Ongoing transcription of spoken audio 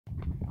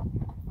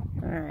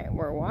Alright,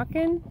 we're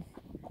walking.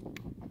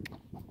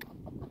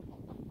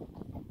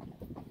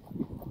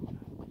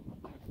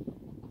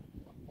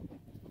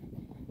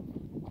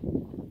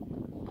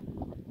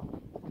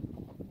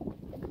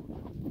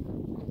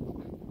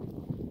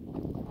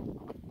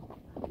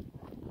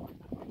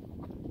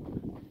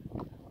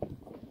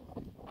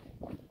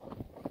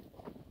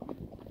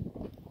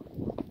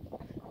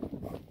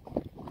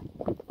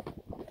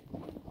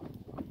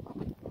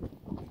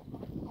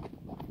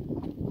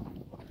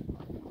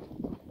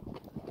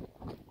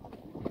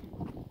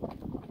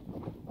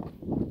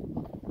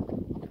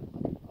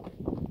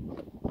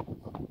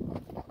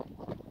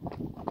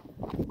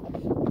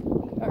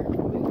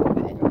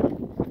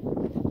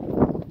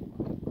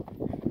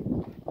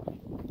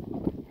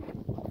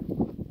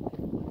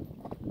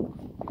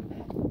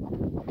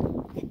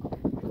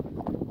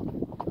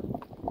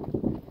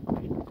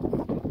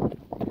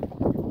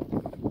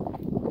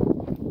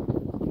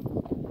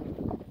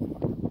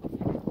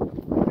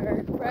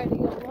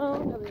 Riding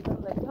alone, others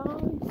on the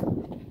dogs.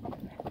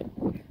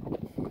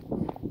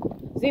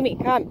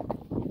 Zumi, come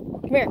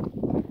here.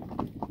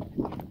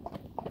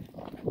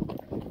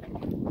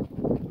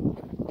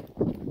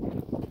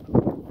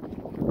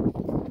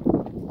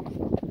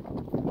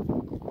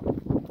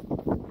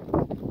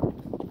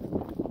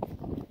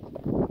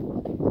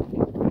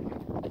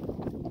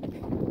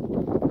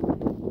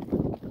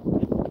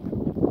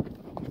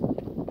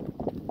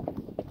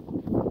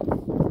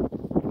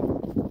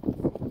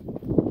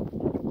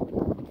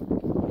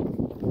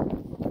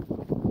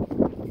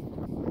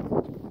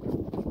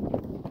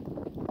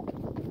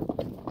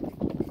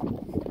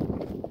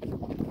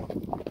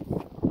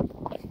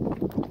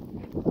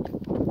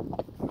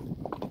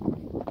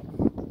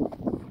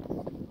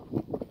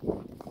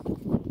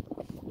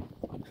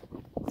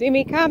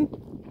 Zumi, come.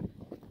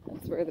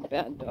 That's where the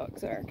bad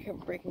dogs are. Come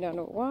breaking down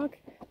to a walk.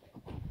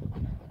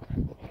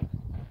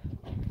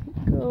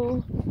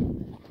 Go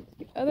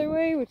the other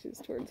way, which is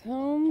towards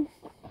home.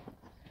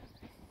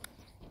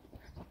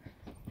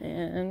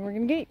 And we're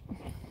gonna gate.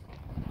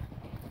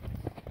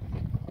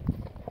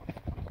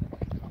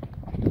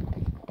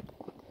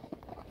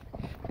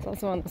 It's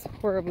also on this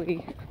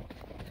horribly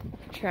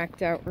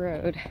tracked out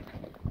road.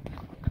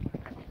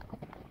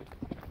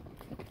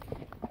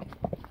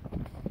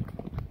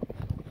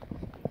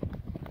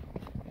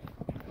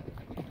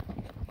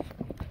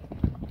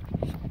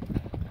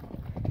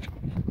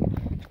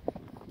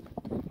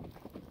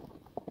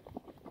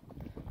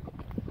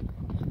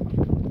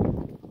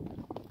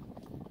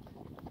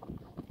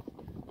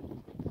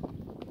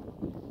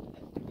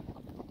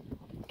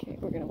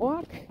 We're gonna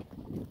walk.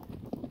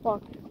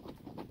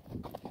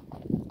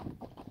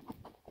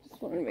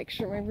 Just wanted to make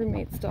sure my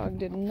roommate's dog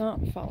did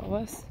not follow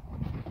us.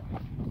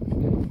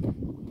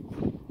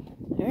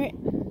 Alright.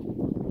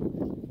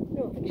 I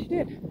don't think she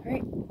did.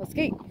 Alright, let's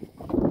gate.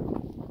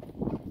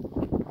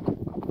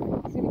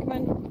 Zumi, come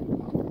on.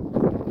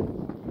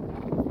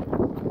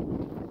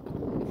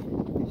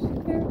 Is she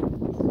there?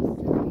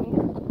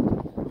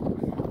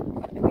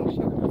 I think she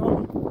went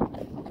home.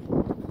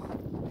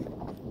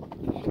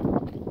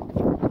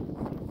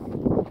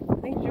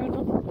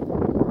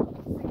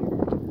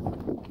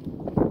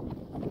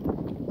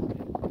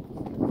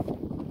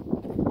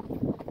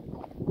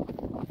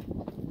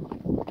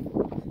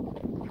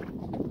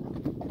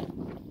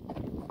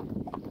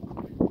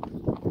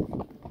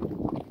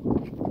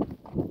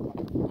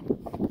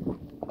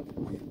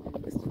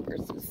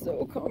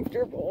 So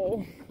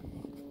comfortable.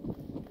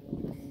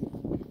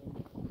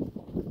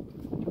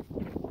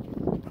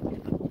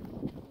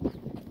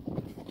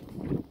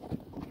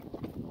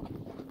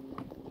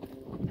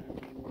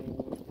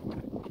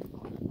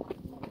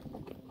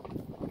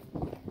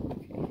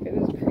 Okay, here are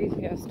those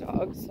crazy ass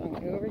dogs, so I'm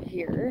gonna go over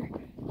here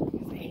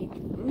because I hate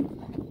them.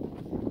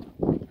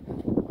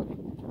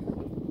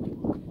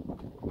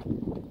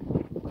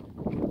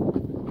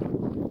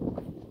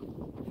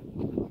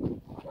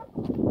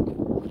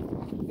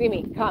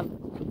 Zumi, come.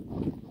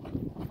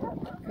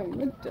 Come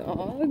with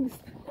dogs.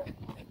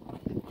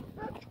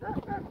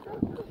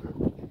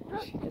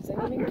 She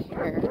doesn't even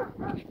care.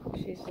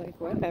 She's like,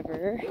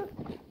 whatever.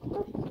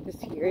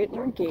 Just here at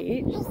your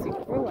gate. She's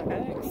super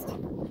relaxed.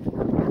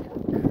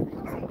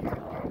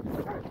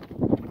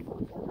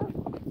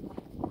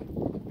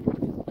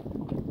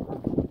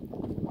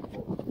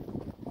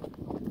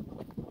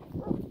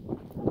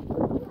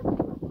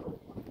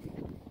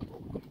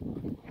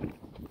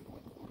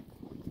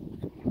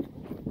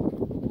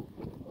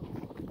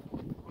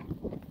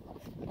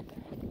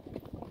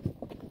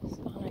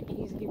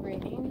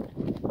 Raining.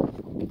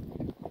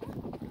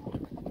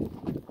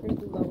 There's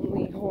the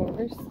lonely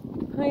horse.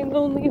 Hi,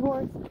 lonely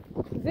horse.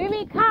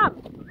 Zumi, come!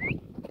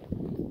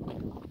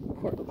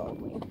 Poor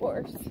lonely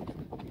horse.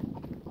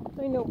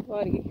 I know,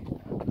 buddy.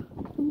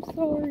 I'm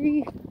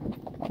sorry.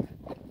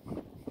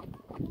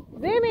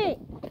 Zumi!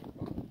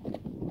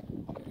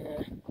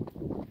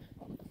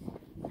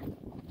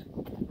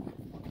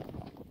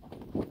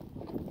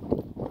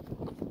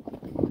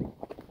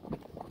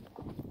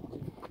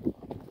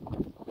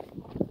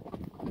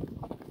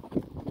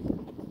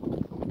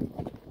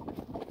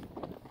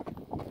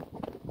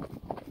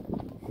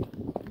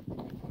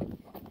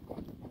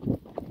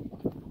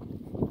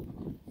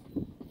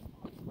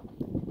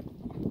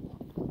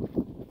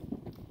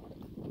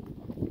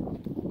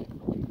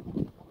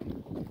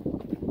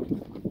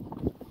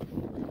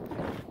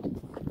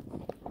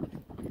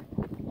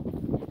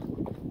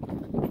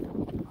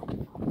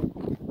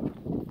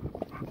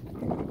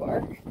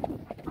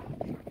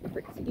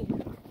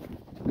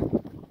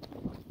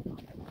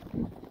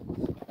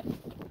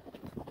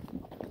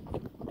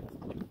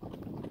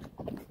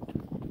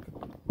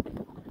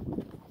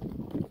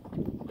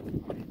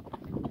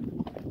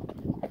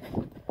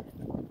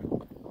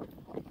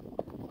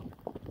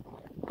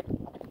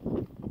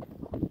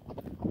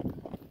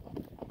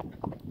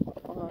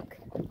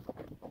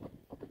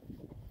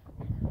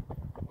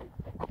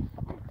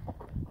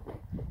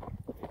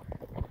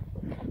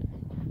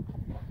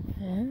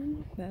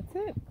 That's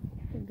it.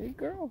 A good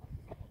girl.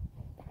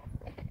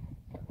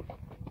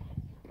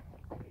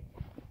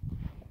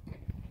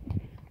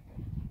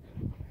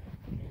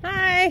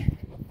 Hi!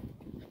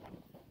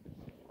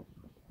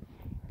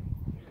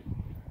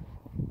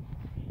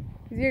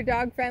 Is your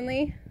dog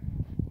friendly?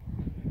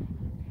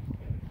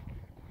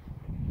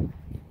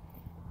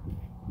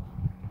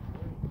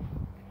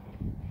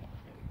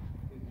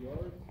 Is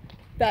yours?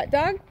 That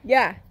dog?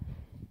 Yeah.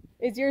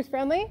 Is yours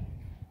friendly?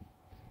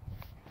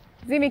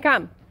 Zimi,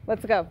 come.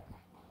 Let's go.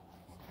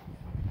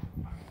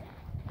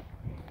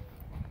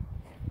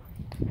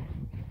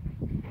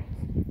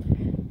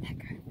 That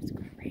guy was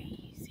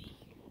crazy.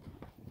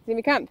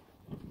 Zimi, come.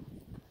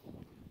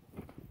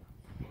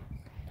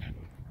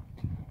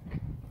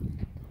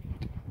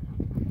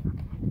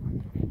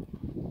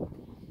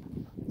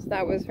 So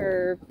that was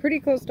her pretty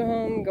close to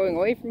home, going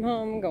away from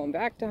home, going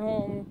back to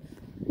home.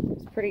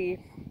 It's pretty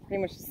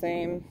much the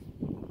same.